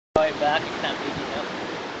my back. It's not big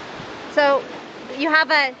enough. So you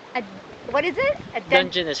have a what is it? A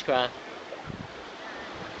Dungeness crab.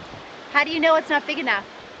 How do you know it's not big enough?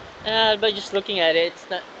 By just looking at it, it's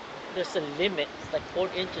not. There's a limit. It's like 4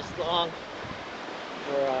 inches long.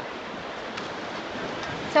 For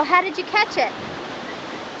So how did you catch it?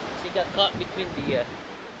 she got caught between the.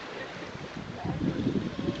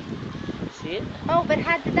 See it? Oh, but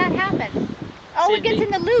how did that happen? Oh, See, it gets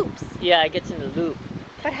in the loops. Yeah, it gets in the loop.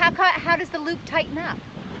 But how does the loop tighten up?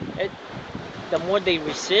 The more they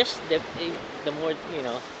resist, the more you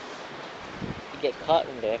get caught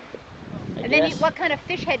in there. I And guess. then what kind of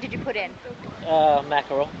fish head did you put in?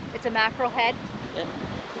 Mackerel. It's a mackerel head? Yeah.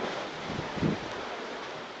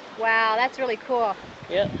 Wow, that's really cool.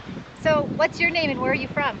 Yeah. So what's your name and where are you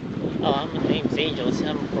from? Oh, my name's Angels.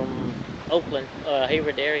 I'm from Oakland,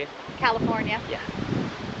 Hayward area. California? Yeah.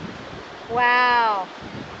 Wow.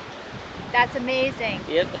 That's amazing.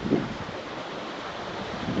 Yep.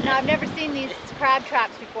 Now, I've never seen these crab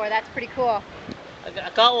traps before. That's pretty cool. I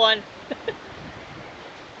caught one.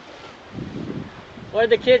 Where are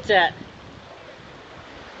the kids at?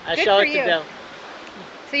 I Good show for it to you. them.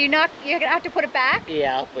 So you're gonna have to put it back?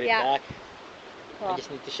 Yeah, I'll put it back. Cool. I just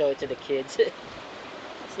need to show it to the kids.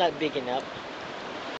 It's not big enough.